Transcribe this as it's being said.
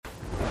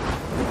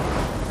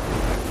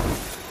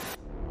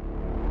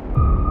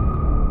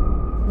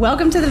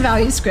Welcome to the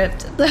Value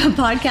Script, the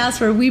podcast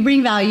where we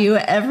bring value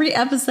every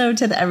episode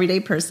to the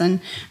everyday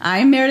person.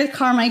 I'm Meredith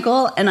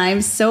Carmichael, and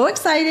I'm so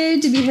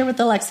excited to be here with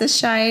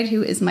Alexis Scheid,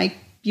 who is my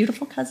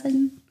beautiful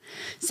cousin.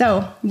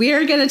 So we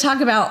are going to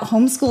talk about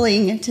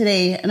homeschooling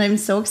today, and I'm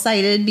so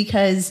excited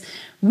because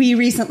we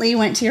recently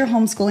went to your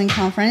homeschooling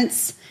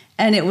conference,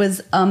 and it was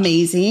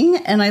amazing,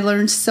 and I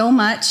learned so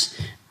much.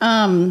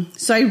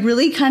 So I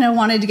really kind of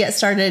wanted to get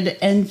started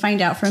and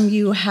find out from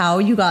you how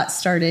you got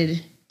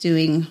started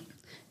doing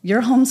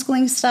your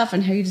homeschooling stuff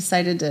and how you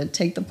decided to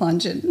take the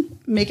plunge and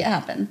make it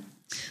happen.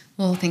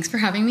 Well, thanks for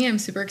having me. I'm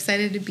super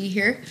excited to be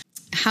here.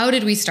 How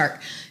did we start?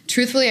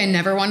 Truthfully, I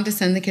never wanted to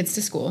send the kids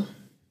to school.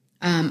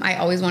 I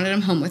always wanted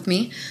them home with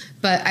me,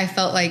 but I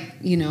felt like,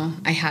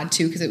 I had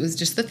to because it was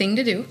just the thing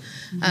to do.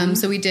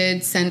 So we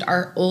did send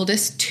our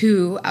oldest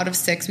 2 out of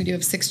 6. We do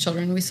have 6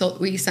 children. We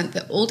sent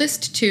the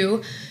oldest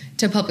 2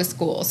 to public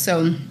school.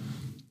 So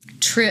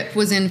Tripp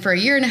was in for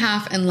 1.5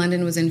 years and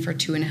London was in for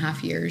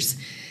 2.5 years.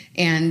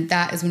 And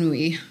that is when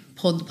we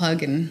pulled the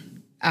plug,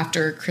 and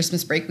after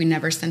Christmas break, we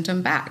never sent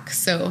them back.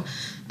 So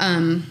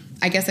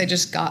I guess I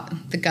just got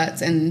the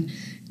guts, and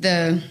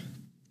the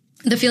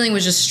feeling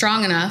was just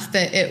strong enough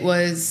that it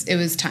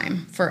was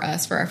time for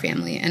us, for our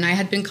family. And I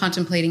had been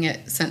contemplating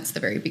it since the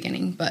very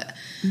beginning, but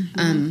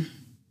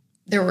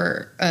there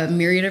were a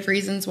myriad of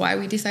reasons why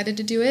we decided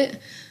to do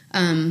it.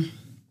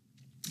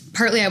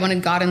 Partly I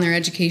wanted God in their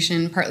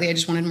education. Partly I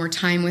just wanted more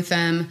time with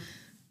them,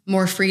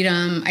 more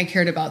freedom. I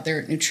cared about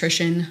their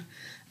nutrition.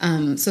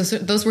 So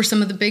those were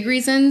some of the big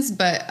reasons.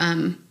 But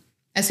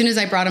as soon as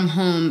I brought them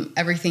home,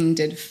 everything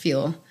did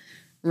feel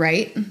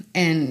right.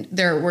 And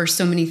there were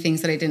so many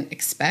things that I didn't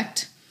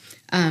expect.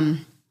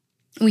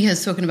 We had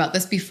spoken about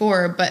this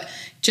before, but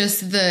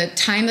just the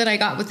time that I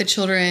got with the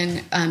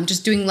children,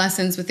 just doing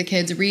lessons with the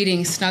kids,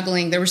 reading,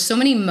 snuggling, there were so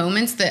many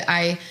moments that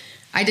I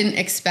didn't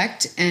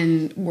expect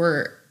and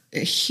were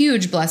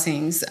huge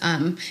blessings.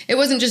 It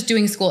wasn't just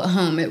doing school at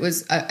home. It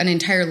was an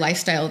entire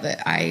lifestyle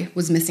that I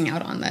was missing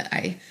out on that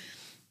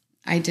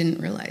I didn't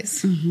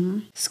realize. Mm-hmm.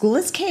 School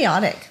is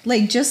chaotic.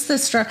 Like just the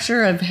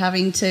structure of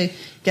having to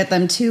get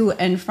them to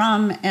and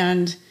from,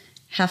 and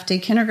half day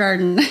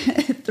kindergarten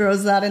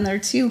throws that in there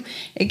too.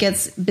 It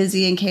gets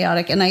busy and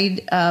chaotic. And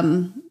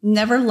I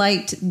never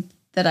liked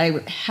that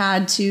I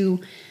had to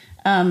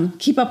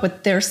keep up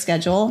with their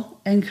schedule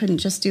and couldn't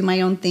just do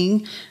my own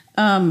thing.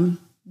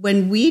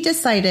 When we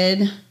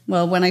decided,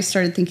 when I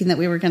started thinking that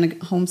we were going to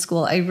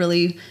homeschool, I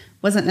really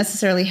wasn't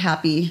necessarily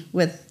happy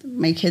with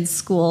my kids'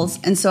 schools.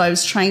 And so I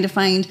was trying to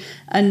find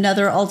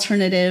another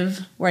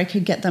alternative where I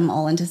could get them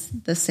all into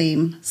the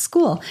same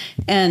school.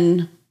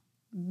 And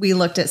we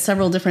looked at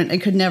several different, I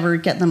could never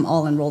get them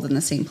all enrolled in the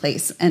same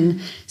place.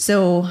 And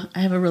so I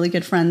have a really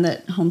good friend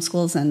that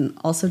homeschools and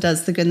also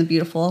does the Good and the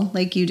Beautiful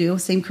like you do,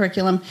 same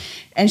curriculum.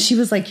 And she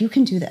was like, you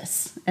can do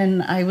this.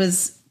 And I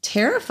was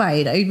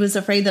terrified. I was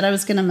afraid that I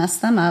was going to mess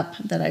them up,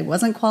 that I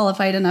wasn't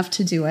qualified enough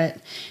to do it.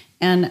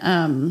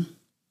 And,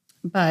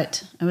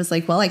 but I was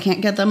like, I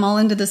can't get them all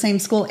into the same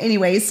school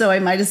anyway, so I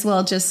might as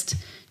well just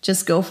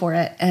go for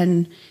it.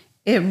 And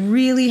it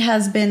really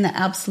has been the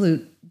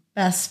absolute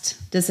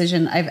best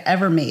decision I've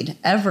ever made,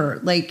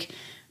 ever. Like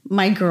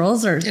my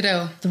girls are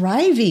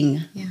thriving.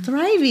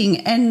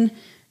 And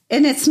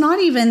it's not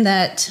even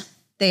that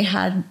they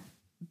had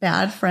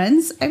bad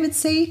friends, I would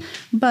say,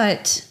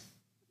 but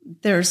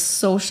their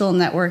social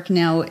network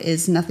now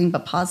is nothing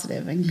but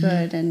positive and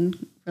good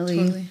and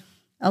really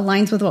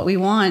aligns with what we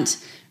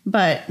want.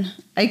 But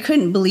I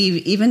couldn't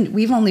believe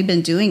we've only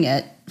been doing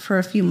it for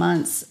a few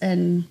months,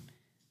 and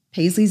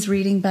Paisley's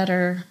reading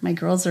better. My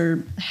girls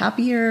are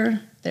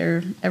happier.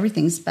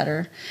 Everything's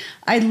better.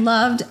 I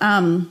loved,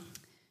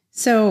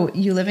 so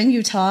you live in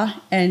Utah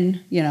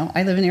and,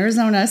 I live in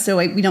Arizona, so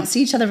we don't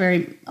see each other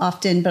very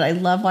often, but I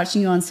love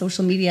watching you on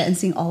social media and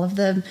seeing all of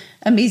the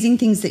amazing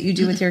things that you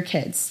do with your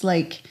kids.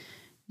 Like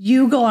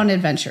you go on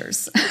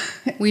adventures.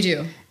 We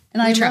do.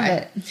 And I love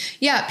it.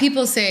 Yeah.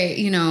 People say,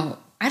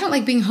 I don't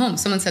like being home.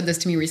 Someone said this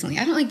to me recently.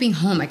 I don't like being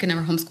home. I could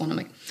never homeschool. And I'm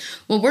like,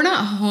 well, we're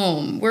not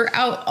home. We're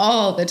out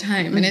all the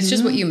time. And it's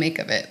just what you make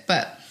of it.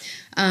 But,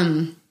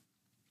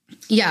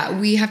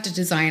 we have to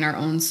design our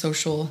own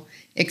social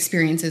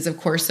experiences, of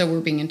course. So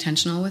we're being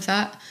intentional with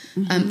that.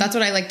 That's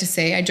what I like to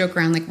say. I joke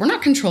around like, we're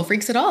not control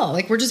freaks at all.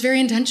 Like we're just very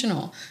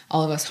intentional.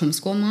 All of us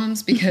homeschool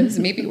moms, because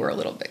maybe we're a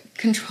little bit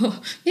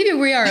maybe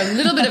we are a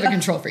little bit of a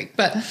control freak,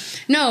 but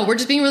no, we're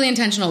just being really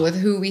intentional with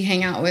who we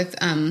hang out with.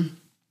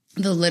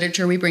 The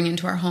literature we bring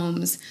into our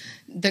homes,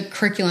 the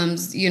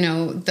curriculums,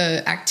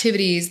 the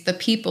activities, the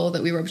people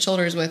that we rub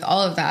shoulders with,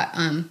 all of that,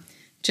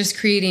 just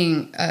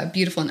creating a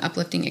beautiful and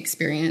uplifting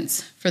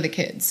experience for the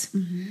kids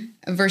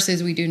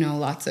versus we do know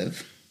lots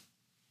of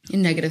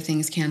negative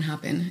things can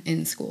happen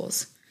in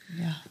schools.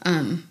 Yeah.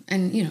 And,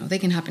 they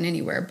can happen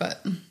anywhere,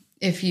 but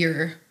if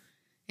you're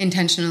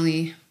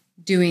intentionally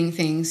doing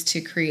things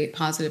to create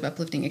positive,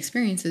 uplifting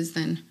experiences,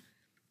 then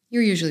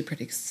you're usually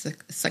pretty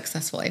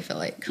successful, I feel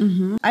like.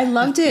 I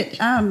loved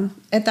it.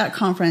 At that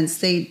conference,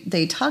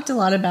 they talked a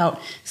lot about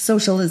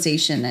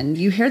socialization, and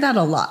you hear that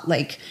a lot.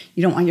 Like,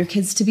 you don't want your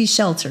kids to be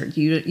sheltered,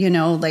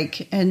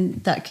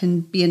 and that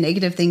can be a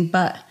negative thing.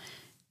 But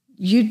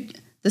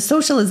the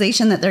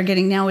socialization that they're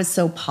getting now is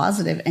so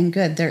positive and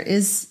good. There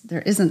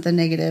isn't the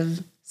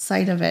negative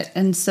side of it.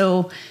 And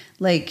so,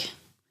 like,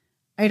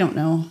 I don't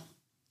know,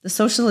 the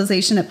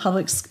socialization in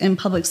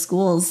public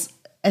schools,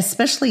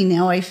 especially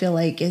now, I feel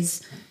like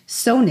is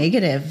so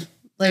negative.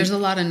 Like, there's a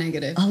lot of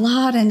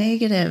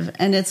negative.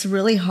 And it's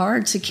really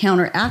hard to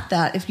counteract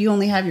that if you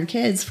only have your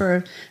kids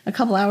for a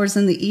couple hours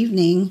in the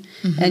evening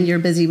and you're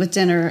busy with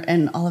dinner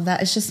and all of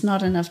that. It's just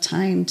not enough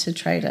time to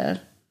try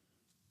to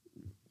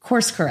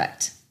course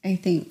correct, I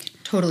think.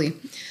 Totally.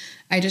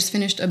 I just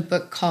finished a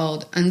book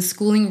called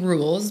Unschooling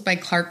Rules by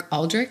Clark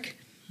Aldrich.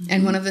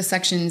 And one of the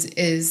sections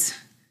is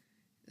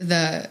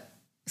the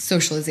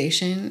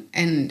socialization.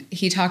 And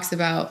he talks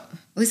about,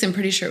 at least I'm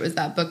pretty sure it was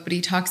that book, but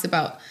he talks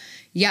about,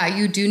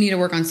 you do need to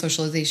work on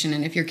socialization.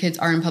 And if your kids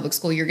are in public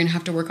school, you're going to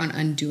have to work on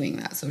undoing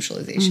that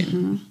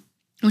socialization,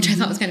 which I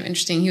thought was kind of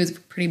interesting. He was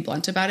pretty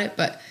blunt about it,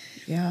 but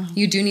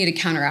you do need to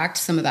counteract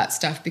some of that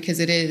stuff because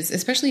it is,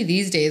 especially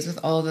these days with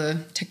all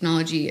the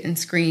technology and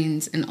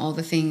screens and all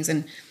the things.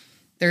 And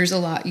there's a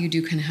lot you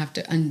do kind of have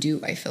to undo,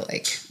 I feel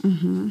like,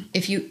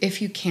 if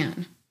you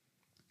can,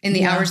 in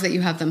the hours that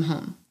you have them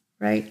home.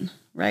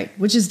 Right.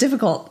 Which is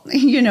difficult,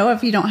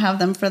 if you don't have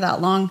them for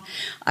that long.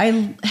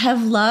 I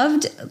have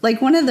loved,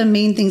 like, one of the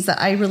main things that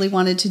I really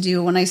wanted to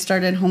do when I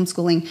started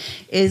homeschooling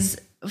is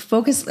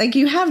focus, like,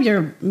 you have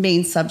your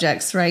main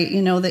subjects, right?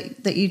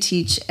 That you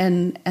teach,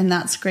 and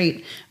that's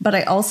great. But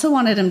I also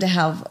wanted them to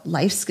have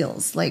life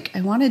skills. Like,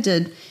 I wanted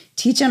to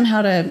teach them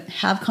how to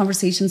have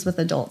conversations with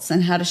adults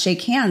and how to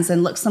shake hands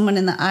and look someone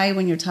in the eye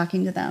when you're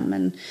talking to them,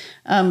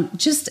 and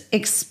just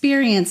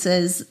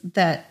experiences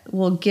that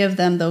will give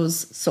them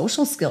those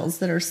social skills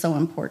that are so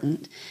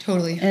important.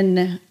 Totally.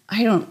 And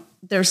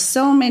there's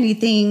so many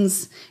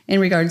things in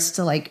regards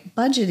to, like,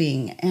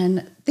 budgeting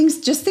and things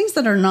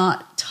that are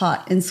not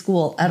taught in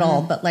school at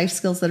all, but life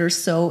skills that are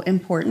so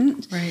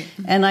important. Right.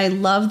 And I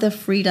love the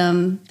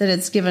freedom that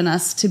it's given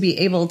us to be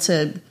able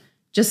to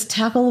just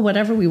tackle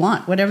whatever we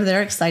want, whatever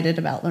they're excited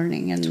about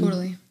learning,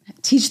 and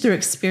teach through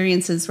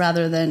experiences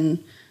rather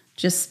than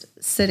just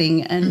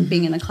sitting and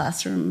being in a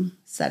classroom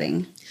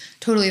setting.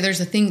 Totally.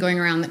 There's a thing going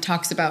around that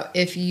talks about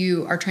if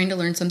you are trying to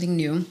learn something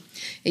new,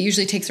 it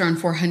usually takes around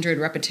 400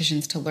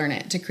 repetitions to learn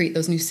it, to create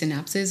those new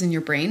synapses in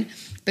your brain.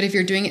 But if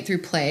you're doing it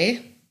through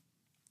play,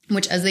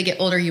 which as they get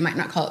older, you might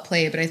not call it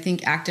play, but I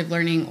think active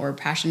learning or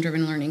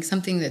passion-driven learning,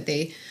 something that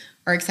they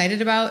are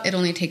excited about, it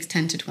only takes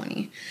 10 to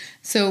 20.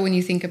 So when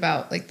you think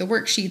about, like, the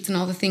worksheets and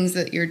all the things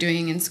that you're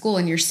doing in school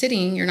and you're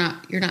sitting, you're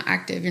not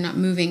active, you're not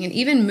moving. And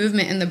even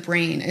movement in the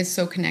brain is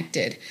so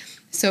connected.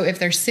 So if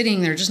they're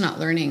sitting, they're just not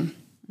learning.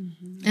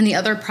 And the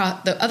other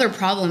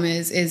problem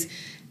is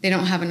they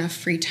don't have enough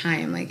free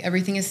time. Like,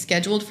 everything is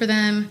scheduled for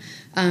them.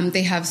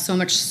 They have so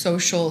much so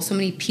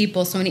many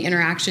people, so many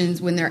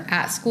interactions when they're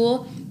at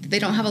school, that they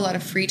don't have a lot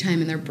of free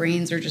time, and their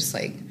brains are just,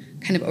 like,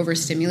 kind of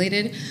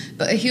overstimulated.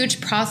 But a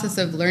huge process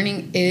of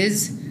learning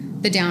is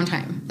the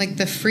downtime, like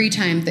the free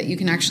time that you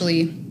can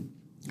actually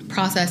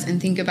process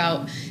and think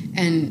about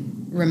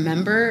and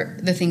remember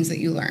the things that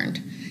you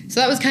learned. So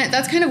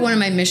that's kind of one of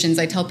my missions.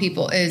 I tell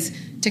people is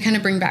to kind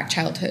of bring back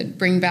childhood,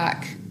 bring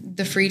back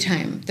the free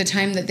time, the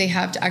time that they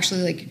have to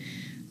actually, like,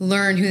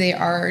 learn who they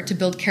are, to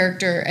build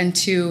character, and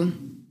to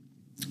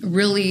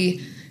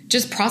really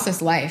just process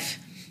life.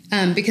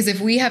 Because if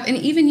we have, and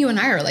even you and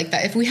I are like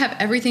that, if we have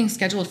everything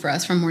scheduled for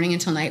us from morning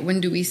until night, when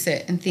do we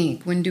sit and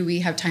think? When do we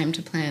have time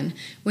to plan?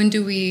 When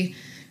do we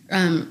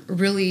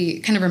really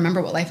kind of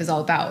remember what life is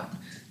all about?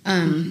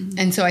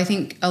 And so I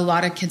think a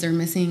lot of kids are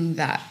missing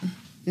that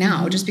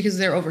now, just because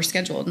they're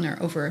overscheduled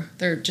and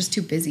they're just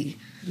too busy.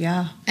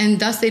 Yeah. And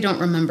thus they don't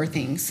remember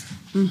things.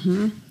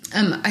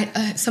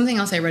 Something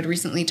else I read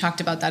recently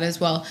talked about that as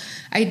well.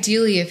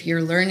 Ideally, if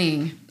you're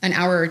learning an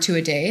hour or two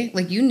a day,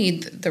 like, you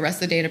need the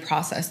rest of the day to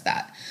process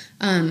that.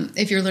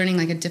 If you're learning,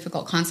 like, a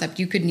difficult concept,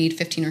 you could need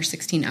 15 or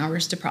 16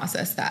 hours to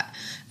process that.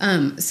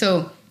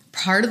 So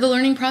part of the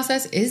learning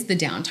process is the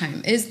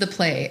downtime, is the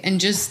play,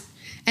 and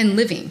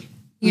living,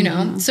 you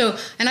know? So,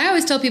 and I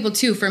always tell people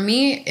too, for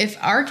me, if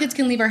our kids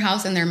can leave our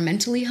house and they're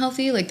mentally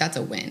healthy, like, that's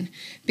a win,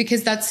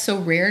 because that's so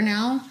rare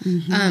now.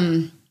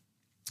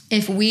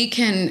 If we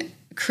can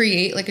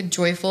create, like, a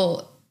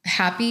joyful,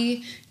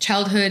 happy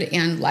childhood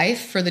and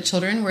life for the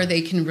children where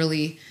they can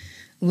really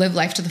live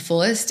life to the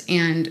fullest,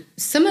 and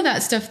some of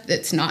that stuff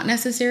that's not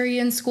necessary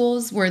in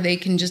schools, where they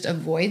can just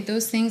avoid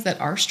those things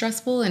that are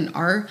stressful and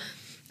are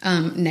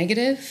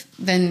negative,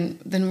 then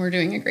we're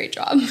doing a great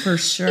job. For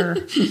sure.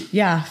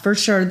 Yeah, for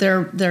sure.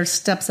 They're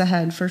steps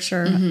ahead, for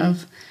sure,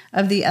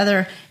 of the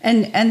other.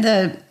 And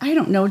the, I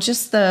don't know,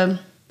 just the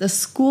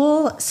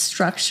school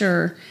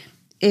structure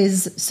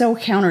is so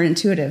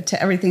counterintuitive to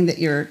everything that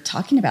you're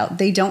talking about.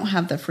 They don't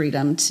have the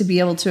freedom to be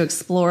able to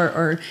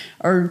explore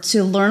or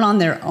to learn on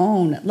their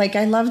own. Like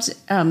I loved,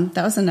 that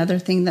was another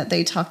thing that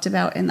they talked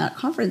about in that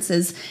conference,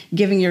 is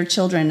giving your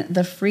children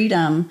the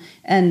freedom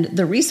and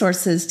the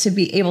resources to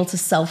be able to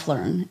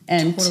self-learn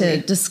and to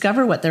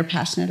discover what they're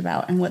passionate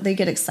about and what they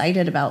get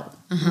excited about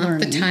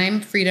learning. The time,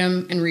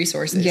 freedom, and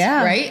resources.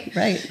 Yeah. Right?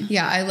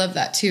 Yeah, I love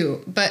that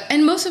too.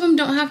 And most of them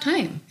don't have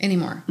time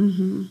anymore,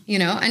 you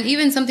know, and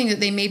even something that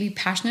they may be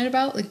passionate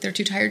about, like they're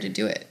too tired to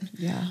do it.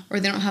 Yeah. Or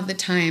they don't have the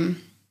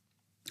time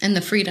and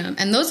the freedom.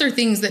 And those are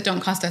things that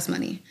don't cost us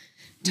money.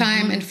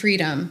 Time and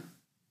freedom,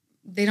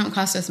 they don't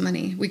cost us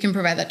money. We can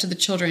provide that to the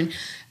children.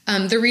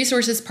 The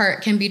resources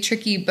part can be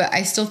tricky, but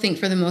I still think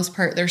for the most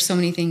part, there's so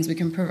many things we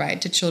can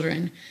provide to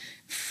children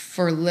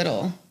for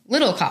little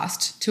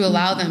cost to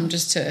allow them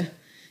just to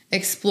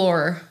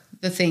explore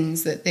the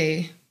things that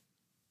they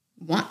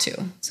want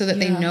to, so that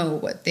they know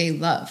what they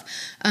love.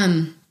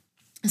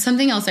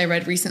 Something else I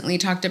read recently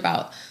talked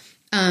about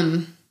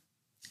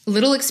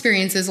little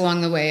experiences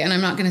along the way, and I'm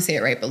not going to say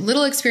it right, but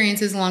little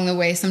experiences along the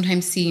way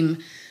sometimes seem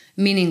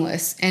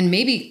meaningless and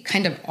maybe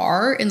kind of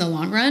are in the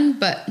long run,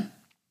 but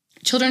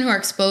children who are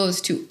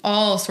exposed to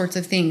all sorts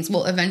of things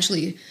will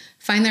eventually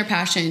find their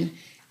passion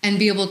and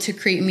be able to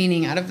create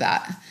meaning out of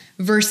that,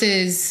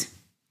 versus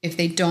if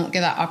they don't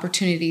get that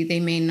opportunity, they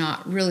may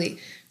not really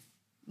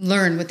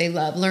learn what they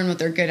love, learn what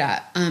they're good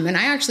at. And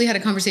I actually had a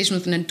conversation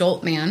with an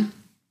adult man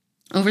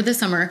over the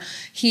summer.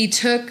 He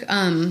took,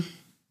 I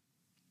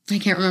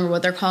can't remember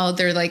what they're called.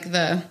 They're like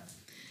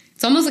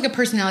it's almost like a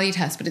personality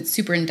test, but it's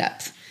super in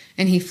depth.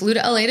 And he flew to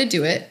LA to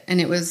do it. And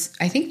it was,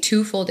 I think,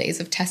 2 full days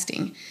of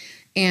testing.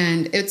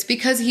 And it's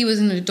because he was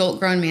an adult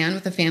grown man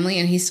with a family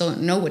and he still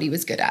didn't know what he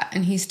was good at.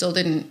 And he still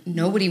didn't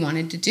know what he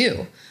wanted to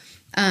do.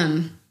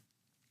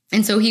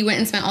 And so he went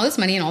and spent all this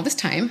money and all this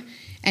time,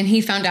 and he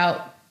found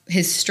out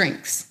his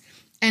strengths.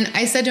 And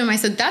I said to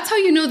him, that's how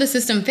you know the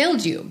system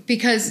failed you,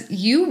 because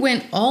you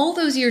went all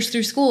those years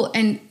through school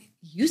and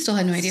you still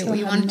had no idea what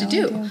you wanted to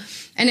do.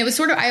 And it was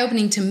sort of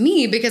eye-opening to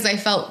me, because I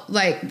felt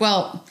like,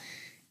 well,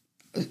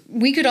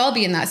 we could all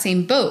be in that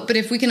same boat, but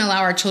if we can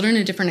allow our children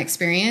a different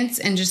experience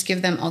and just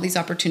give them all these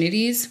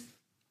opportunities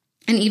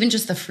and even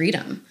just the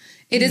freedom,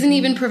 it isn't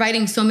even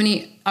providing so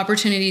many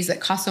opportunities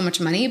that cost so much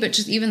money, but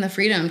just even the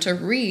freedom to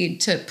read,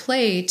 to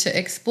play, to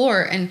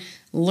explore and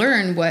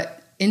learn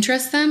what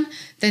interests them,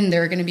 then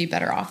they're going to be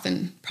better off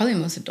than probably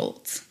most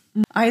adults.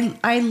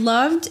 I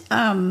loved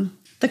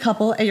the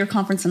couple at your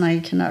conference, and I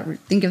cannot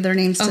think of their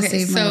names to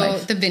save my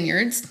life. So the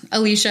Vineyards,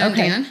 Alicia and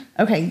Dan.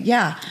 Okay,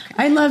 yeah.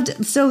 I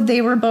loved, so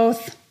they were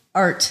both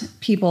art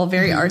people,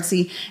 very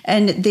artsy,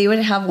 and they would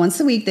have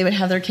once a week, they would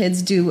have their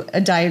kids do a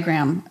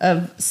diagram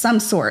of some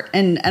sort.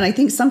 And I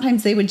think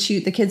sometimes they would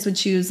choose, the kids would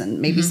choose,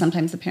 and maybe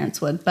sometimes the parents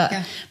would,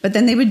 but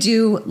then they would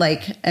do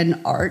like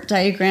an art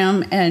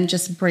diagram and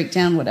just break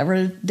down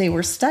whatever they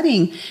were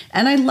studying.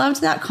 And I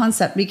loved that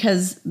concept,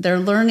 because they're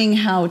learning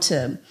how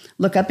to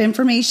look up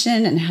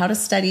information and how to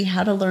study,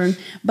 how to learn,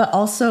 but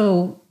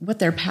also what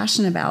they're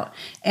passionate about.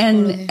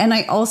 And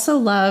I also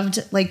loved,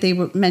 like they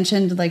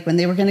mentioned, like when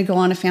they were going to go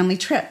on a family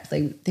trip,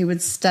 they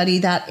would study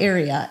that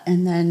area,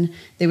 and then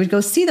they would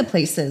go see the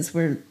places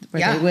where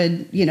they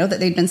would, that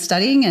they'd been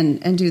studying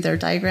and do their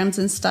diagrams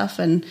and stuff.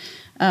 And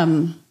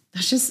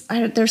that's just,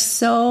 there's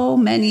so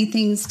many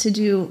things to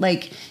do.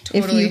 Like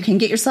if you can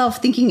get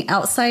yourself thinking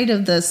outside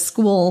of the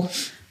school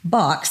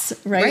box,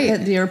 right,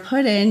 that you're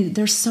put in,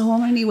 there's so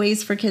many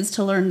ways for kids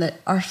to learn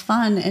that are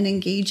fun and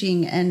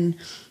engaging and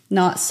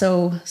not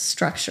so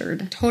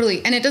structured.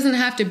 Totally. And it doesn't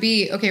have to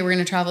be, okay, we're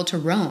going to travel to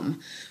Rome,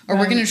 or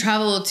we're going to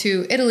travel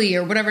to Italy,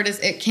 or whatever it is.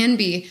 It can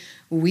be,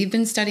 we've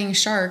been studying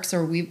sharks,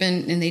 or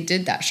and they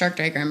did that shark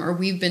diagram, or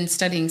we've been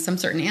studying some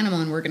certain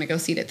animal and we're going to go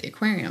see it at the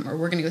aquarium, or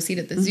we're going to go see it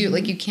at the zoo.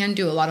 Like you can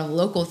do a lot of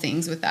local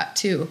things with that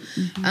too.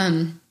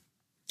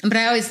 But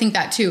I always think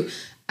that too.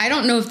 I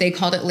don't know if they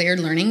called it layered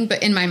learning,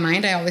 but in my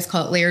mind, I always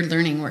call it layered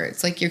learning, where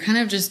it's like you're kind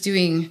of just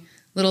doing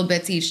little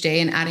bits each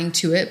day and adding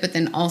to it, but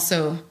then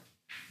also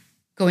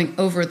going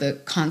over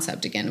the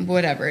concept again,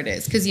 whatever it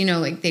is. Because,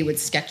 like they would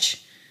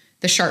sketch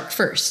the shark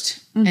first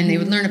and they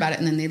would learn about it,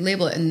 and then they'd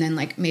label it. And then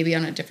like maybe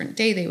on a different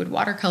day, they would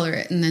watercolor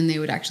it, and then they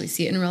would actually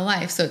see it in real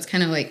life. So it's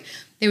kind of like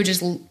they would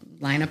just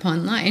line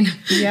upon line,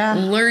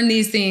 learn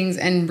these things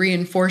and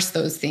reinforce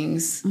those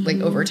things like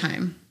over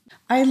time.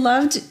 I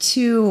loved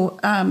to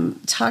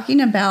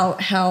talking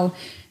about how,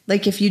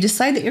 like, if you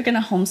decide that you're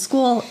going to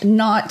homeschool,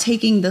 not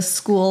taking the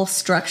school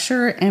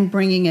structure and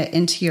bringing it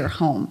into your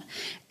home.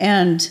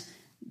 And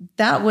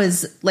that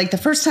was like the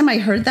first time I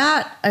heard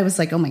that, I was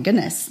like, oh my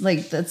goodness,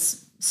 like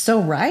that's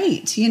so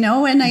right,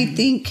 And I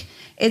think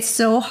it's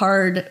so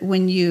hard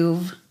when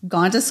you've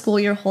gone to school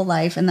your whole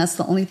life and that's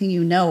the only thing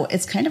you know.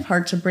 It's kind of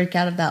hard to break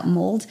out of that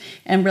mold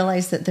and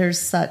realize that there's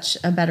such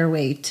a better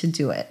way to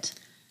do it.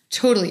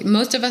 Totally.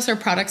 Most of us are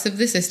products of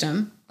the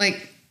system,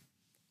 like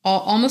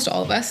almost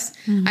all of us.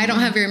 I don't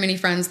have very many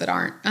friends that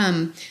aren't.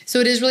 So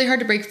it is really hard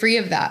to break free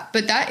of that.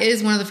 But that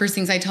is one of the first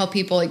things I tell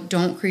people, like,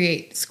 don't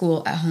create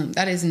school at home.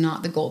 That is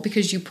not the goal,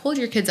 because you pulled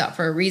your kids out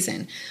for a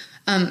reason.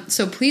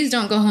 So please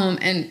don't go home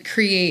and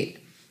create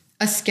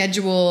a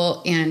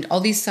schedule and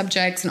all these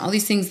subjects and all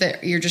these things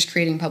that you're just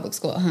creating public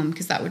school at home,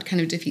 because that would kind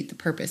of defeat the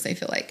purpose, I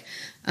feel like.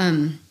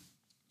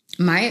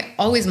 My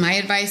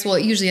advice, well,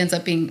 it usually ends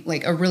up being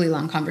like a really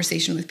long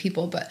conversation with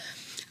people, but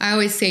I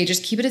always say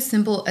just keep it as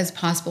simple as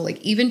possible. Like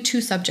even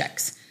 2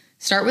 subjects.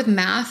 Start with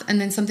math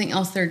and then something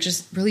else they're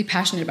just really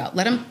passionate about.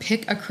 Let them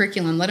pick a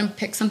curriculum. Let them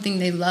pick something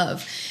they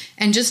love.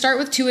 And just start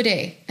with 2 a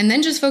day. And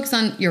then just focus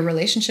on your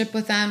relationship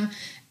with them,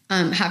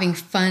 having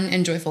fun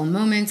and joyful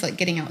moments, like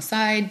getting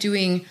outside,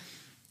 doing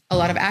a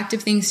lot of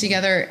active things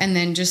together, and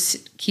then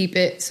just keep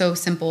it so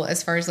simple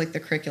as far as like the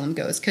curriculum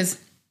goes. Because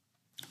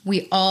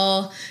we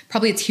all,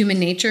 probably it's human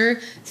nature,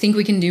 think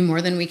we can do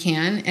more than we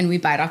can, and we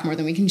bite off more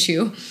than we can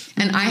chew.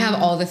 And I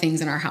have all the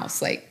things in our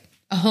house, like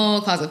a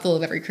whole closet full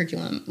of every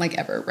curriculum like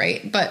ever,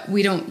 right? But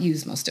we don't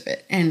use most of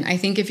it. And I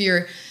think if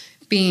you're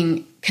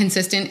being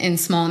consistent in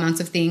small amounts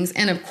of things,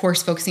 and of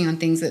course focusing on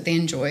things that they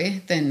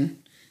enjoy,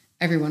 then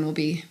everyone will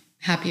be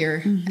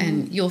happier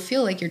and you'll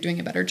feel like you're doing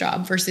a better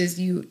job versus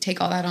you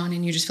take all that on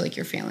and you just feel like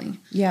you're failing.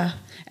 Yeah.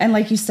 And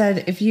like you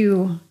said, if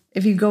you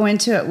go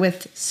into it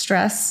with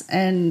stress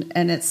and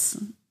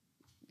it's,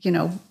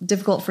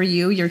 difficult for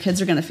you, your kids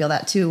are going to feel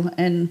that too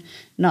and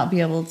not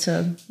be able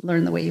to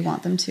learn the way you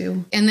want them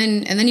to. And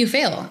then you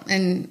fail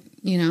and,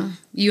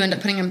 you end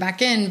up putting them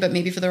back in, but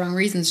maybe for the wrong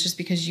reasons, just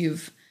because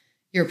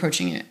you're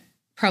approaching it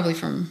probably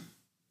from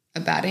a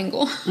bad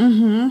angle,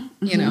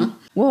 you know?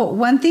 Well,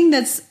 one thing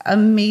that's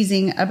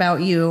amazing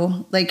about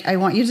you, like I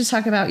want you to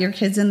talk about your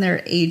kids and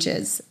their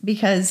ages,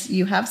 because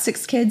you have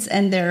 6 kids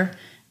and they're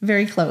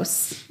very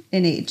close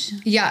in age.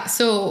 Yeah.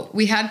 So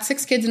we had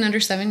 6 kids in under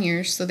 7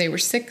 years. So they were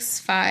 6,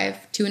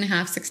 5,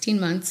 2.5, 16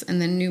 months,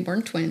 and then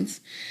newborn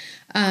twins.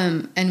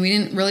 And we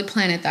didn't really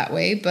plan it that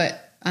way,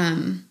 but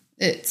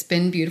it's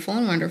been beautiful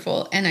and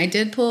wonderful. And I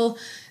did pull,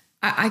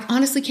 I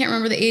honestly can't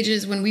remember the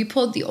ages. When we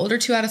pulled the older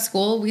 2 out of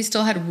school, we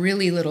still had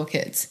really little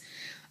kids.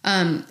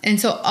 And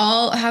so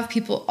I'll have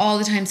people all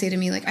the time say to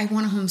me, like, I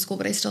want to homeschool,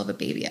 but I still have a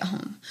baby at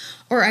home.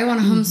 Or I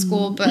want to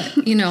homeschool, but,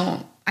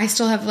 I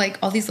still have like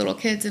all these little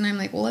kids. And I'm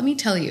like, well, let me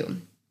tell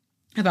you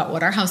about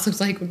what our house looks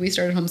like when we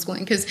started homeschooling,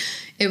 because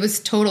it was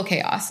total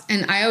chaos.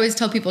 And I always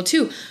tell people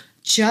too,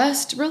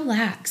 just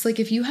relax. Like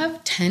if you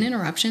have 10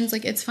 interruptions,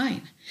 like it's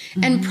fine.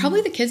 And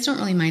probably the kids don't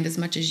really mind as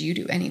much as you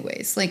do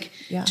anyways. Like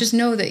just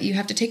know that you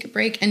have to take a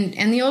break,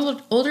 and the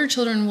older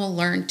children will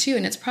learn too.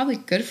 And it's probably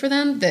good for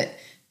them that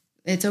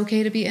it's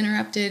okay to be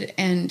interrupted,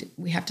 and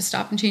we have to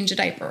stop and change a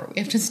diaper.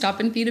 We have to stop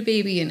and feed a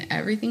baby, and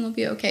everything will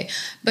be okay.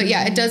 But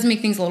yeah, it does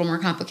make things a little more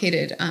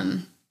complicated,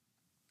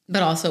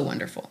 but also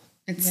wonderful.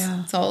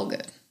 It's all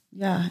good.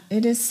 Yeah,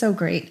 it is so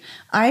great.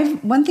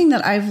 One thing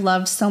that I've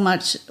loved so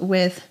much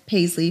with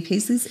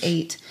Paisley's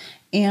 8,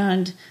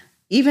 and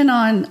even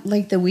on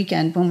like the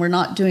weekend when we're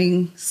not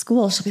doing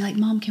school, she'll be like,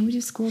 Mom, can we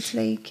do school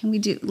today? Can we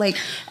do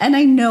and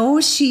I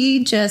know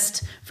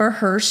for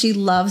her, she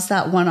loves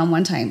that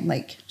one-on-one time.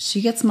 Like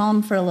she gets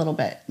Mom for a little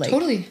bit, like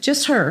totally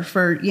just her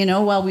for,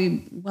 while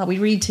we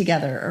read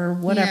together or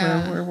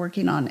whatever we're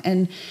working on.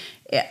 And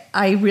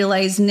I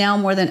realize now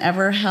more than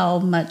ever how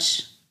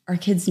much our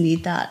kids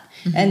need that.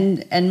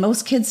 And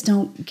most kids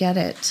don't get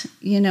it,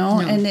 No.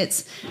 And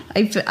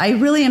I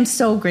really am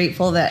so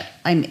grateful that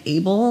I'm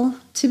able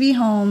to be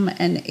home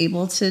and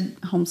able to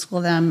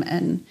homeschool them.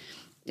 And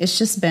it's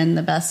just been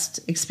the best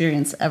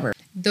experience ever.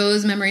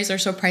 Those memories are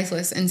so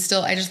priceless. And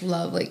still, I just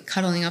love like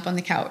cuddling up on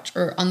the couch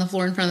or on the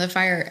floor in front of the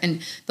fire.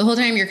 And the whole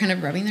time you're kind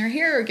of rubbing their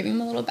hair or giving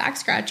them a little back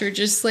scratch or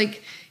just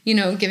like,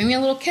 giving me a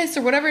little kiss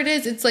or whatever it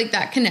is. It's like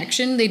that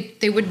connection.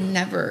 They would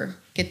never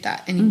get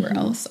that anywhere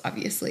else,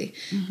 obviously.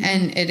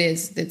 And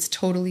it's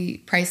totally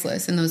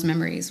priceless. And those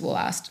memories will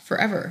last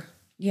forever,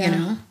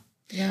 Yeah.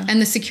 And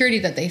the security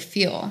that they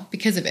feel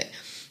because of it.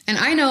 And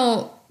I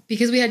know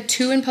because we had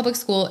 2 in public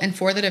school and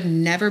 4 that have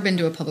never been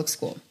to a public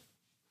school,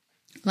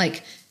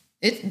 like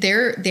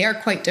they are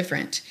quite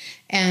different.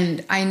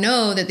 And I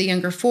know that the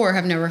younger 4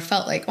 have never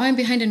felt like, oh, I'm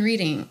behind in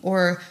reading,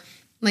 or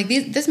like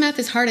this math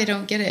is hard, I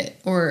don't get it.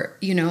 Or,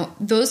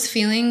 those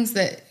feelings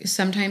that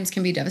sometimes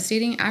can be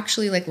devastating,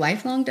 actually like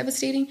lifelong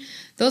devastating,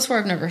 those 4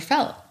 have never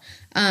felt.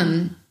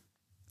 And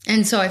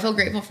so I feel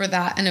grateful for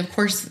that. And of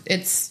course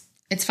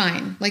it's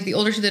fine. Like the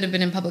older 2 that have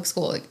been in public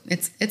school, like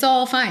it's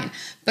all fine.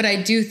 But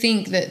I do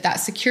think that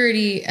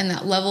security and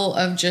that level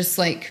of just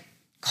like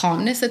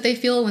calmness that they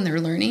feel when they're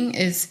learning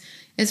is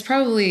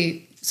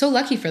probably so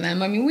lucky for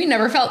them. I mean, we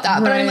never felt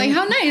that, but I'm like,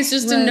 how nice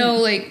just to know,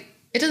 like,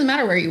 it doesn't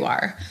matter where you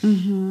are.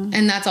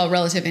 And that's all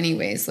relative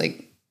anyways.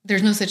 Like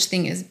there's no such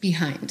thing as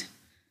behind.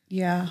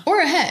 Yeah. Or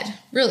ahead,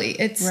 really.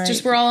 It's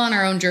just, we're all on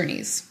our own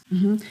journeys.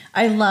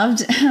 I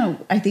loved,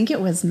 I think it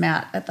was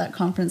Matt at that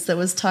conference that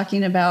was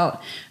talking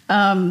about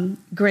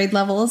grade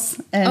levels.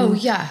 And,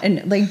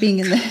 and like being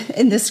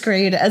in this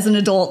grade as an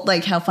adult,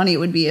 like how funny it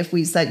would be if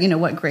we said,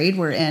 what grade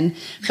we're in.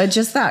 But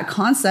just that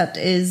concept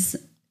is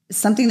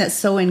something that's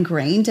so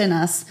ingrained in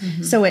us.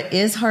 So it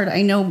is hard.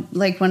 I know,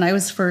 like when I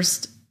was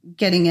first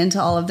getting into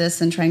all of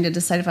this and trying to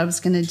decide if I was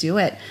going to do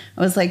it,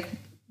 I was like,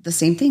 the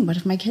same thing. What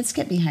if my kids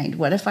get behind?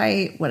 What if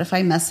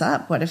I mess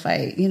up? What if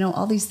I,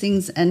 all these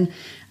things. And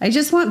I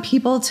just want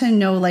people to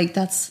know, like,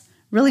 that's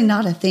really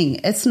not a thing.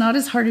 It's not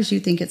as hard as you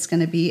think it's going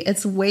to be.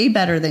 It's way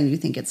better than you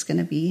think it's going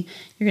to be.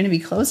 You're going to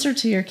be closer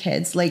to your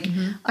kids. Like,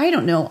 I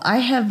don't know.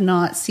 I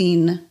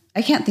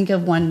can't think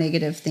of one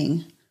negative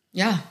thing.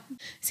 Yeah.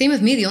 Same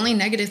with me. The only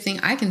negative thing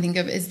I can think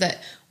of is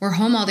that we're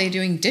home all day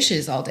doing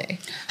dishes all day.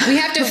 We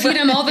have to feed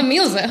them all the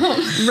meals at home.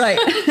 Right.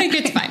 Like,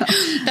 it's fine.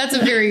 That's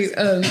a very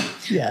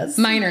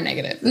minor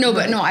negative. No,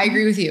 but no, I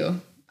agree with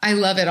you. I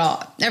love it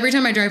all. Every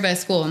time I drive by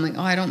school, I'm like,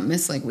 oh, I don't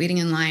miss like waiting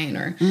in line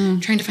or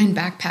trying to find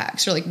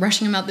backpacks or like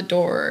rushing them out the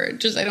door.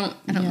 Just, I don't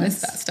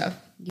miss that stuff.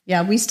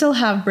 Yeah. We still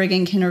have Brig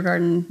in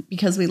kindergarten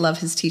because we love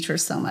his teacher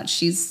so much.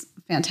 She's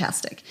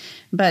fantastic.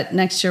 But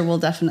next year we'll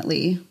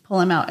definitely pull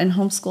him out and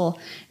homeschool.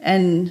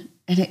 And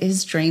it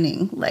is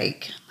draining.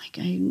 Like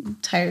I'm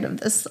tired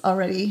of this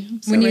already.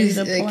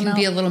 It can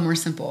be a little more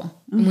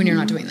simple when you're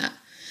not doing that.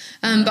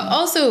 But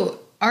also,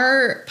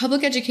 our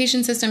public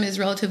education system is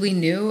relatively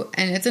new.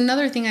 And it's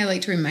another thing I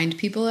like to remind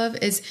people of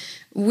is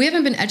we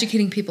haven't been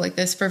educating people like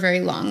this for very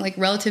long, like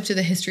relative to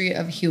the history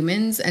of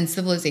humans and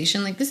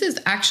civilization. Like, this is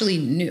actually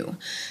new.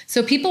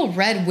 So people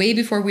read way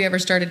before we ever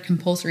started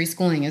compulsory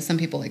schooling, as some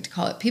people like to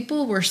call it.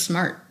 People were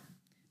smart.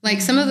 Like,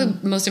 some of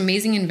the most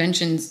amazing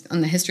inventions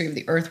on the history of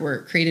the earth were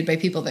created by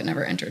people that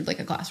never entered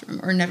like a classroom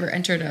or never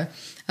entered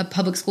a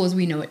public school as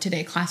we know it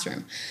today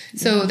classroom.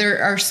 So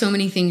there are so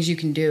many things you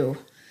can do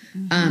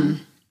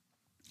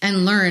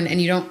and learn,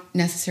 and you don't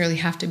necessarily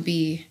have to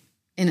be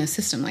in a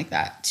system like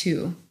that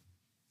to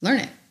learn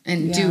it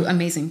and do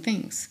amazing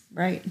things.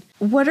 Right.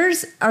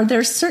 Are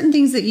there certain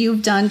things that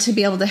you've done to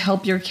be able to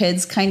help your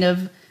kids kind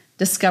of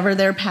discover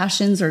their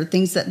passions or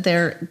things that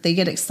they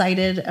get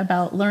excited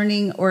about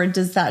learning, or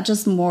does that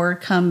just more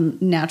come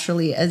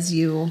naturally as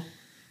you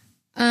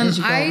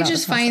I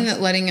just find that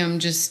letting them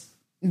just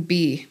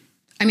be.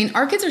 I mean,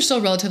 our kids are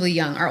still relatively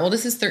young. Our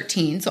oldest is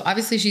 13, so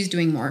obviously she's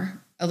doing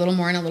a little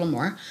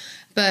more.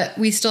 But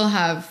we still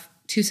have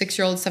 2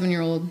 6-year-old,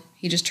 7-year-old.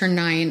 He just turned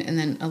 9, and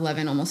then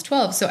 11, almost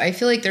 12. So I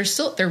feel like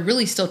they're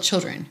really still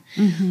children.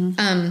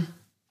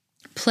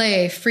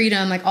 Play,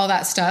 freedom, like all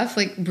that stuff,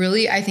 like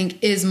really, I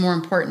think is more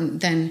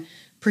important than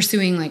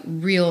pursuing like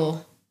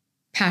real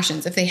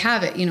passions. If they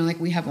have it, like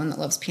we have one that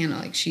loves piano,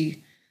 like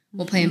she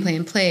will play and play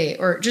and play,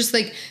 or just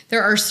like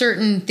there are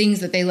certain things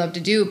that they love to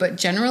do. But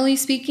generally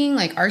speaking,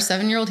 like our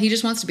 7-year-old, he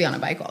just wants to be on a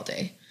bike all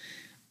day.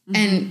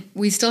 And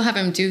we still have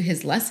him do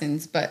his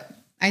lessons, but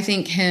I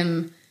think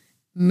him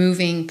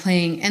moving,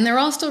 playing, and they're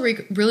all still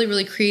really,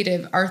 really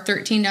creative. Our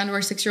 13 down to our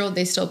 6-year-old,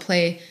 they still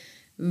play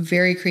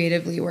very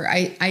creatively, where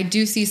I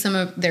do see some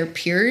of their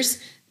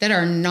peers that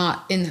are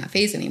not in that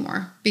phase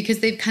anymore because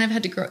they've kind of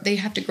have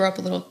to grow up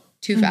a little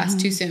too fast,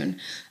 too soon.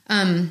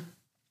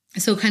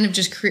 So kind of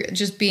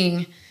just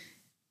being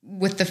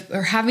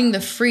or having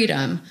the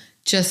freedom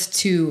just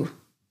to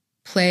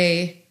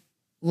play,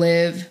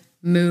 live,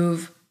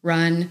 move,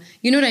 run,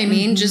 you know what I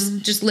mean?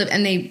 Just live.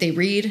 And they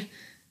read,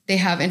 they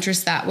have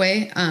interests that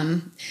way.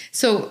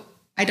 So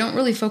I don't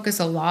really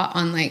focus a lot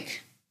on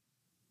like,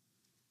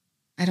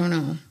 I don't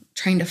know,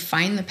 trying to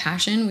find the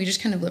passion. We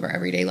just kind of live our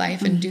everyday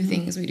life and do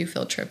things. We do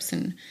field trips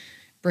and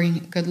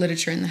bring good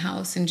literature in the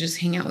house and just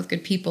hang out with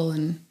good people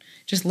and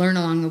just learn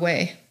along the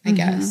way, I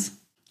guess.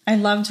 I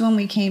loved when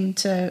we came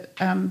to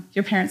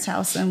your parents'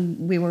 house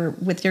and we were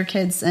with your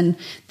kids, and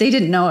they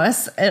didn't know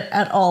us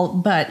at all,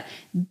 but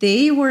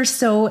they were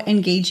so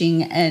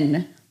engaging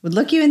and would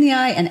look you in the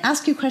eye and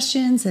ask you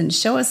questions and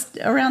show us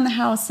around the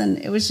house. And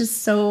it was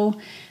just so,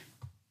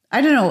 I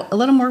don't know, a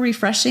little more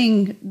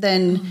refreshing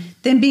than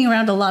being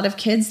around a lot of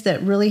kids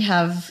that really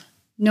have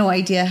no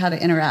idea how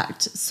to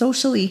interact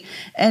socially,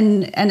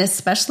 and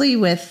especially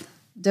with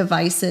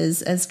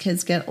devices as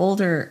kids get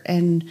older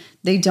and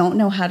they don't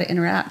know how to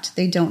interact.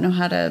 They don't know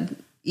how to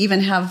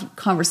even have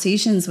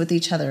conversations with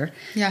each other,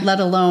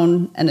 let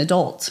alone an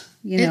adult.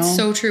 It's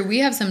so true. We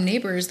have some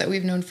neighbors that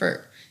we've known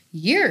for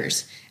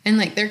years, and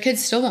like their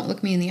kids still won't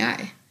look me in the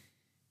eye.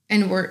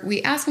 And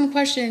we ask them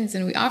questions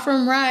and we offer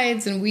them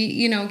rides and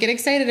we, get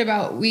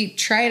excited we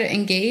try to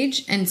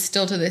engage, and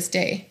still to this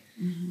day.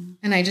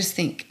 And I just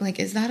think like,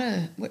 is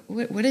that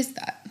what is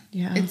that?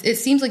 Yeah. It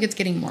seems like it's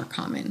getting more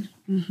common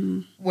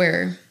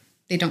where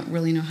they don't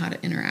really know how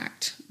to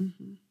interact.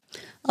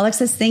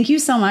 Alexis, thank you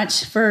so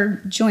much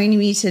for joining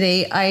me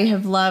today. I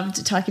have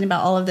loved talking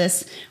about all of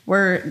this.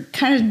 We're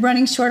kind of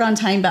running short on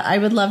time, but I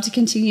would love to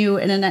continue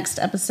in a next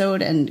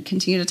episode and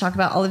continue to talk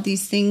about all of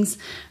these things.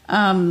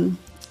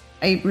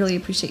 I really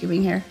appreciate you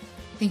being here.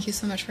 Thank you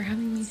so much for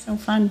having me. So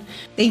fun.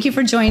 Thank you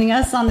for joining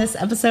us on this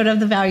episode of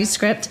The Value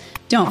Script.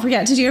 Don't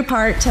forget to do your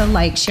part to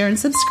like, share, and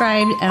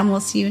subscribe, and we'll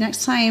see you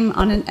next time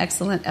on an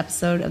excellent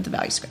episode of The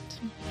Value Script.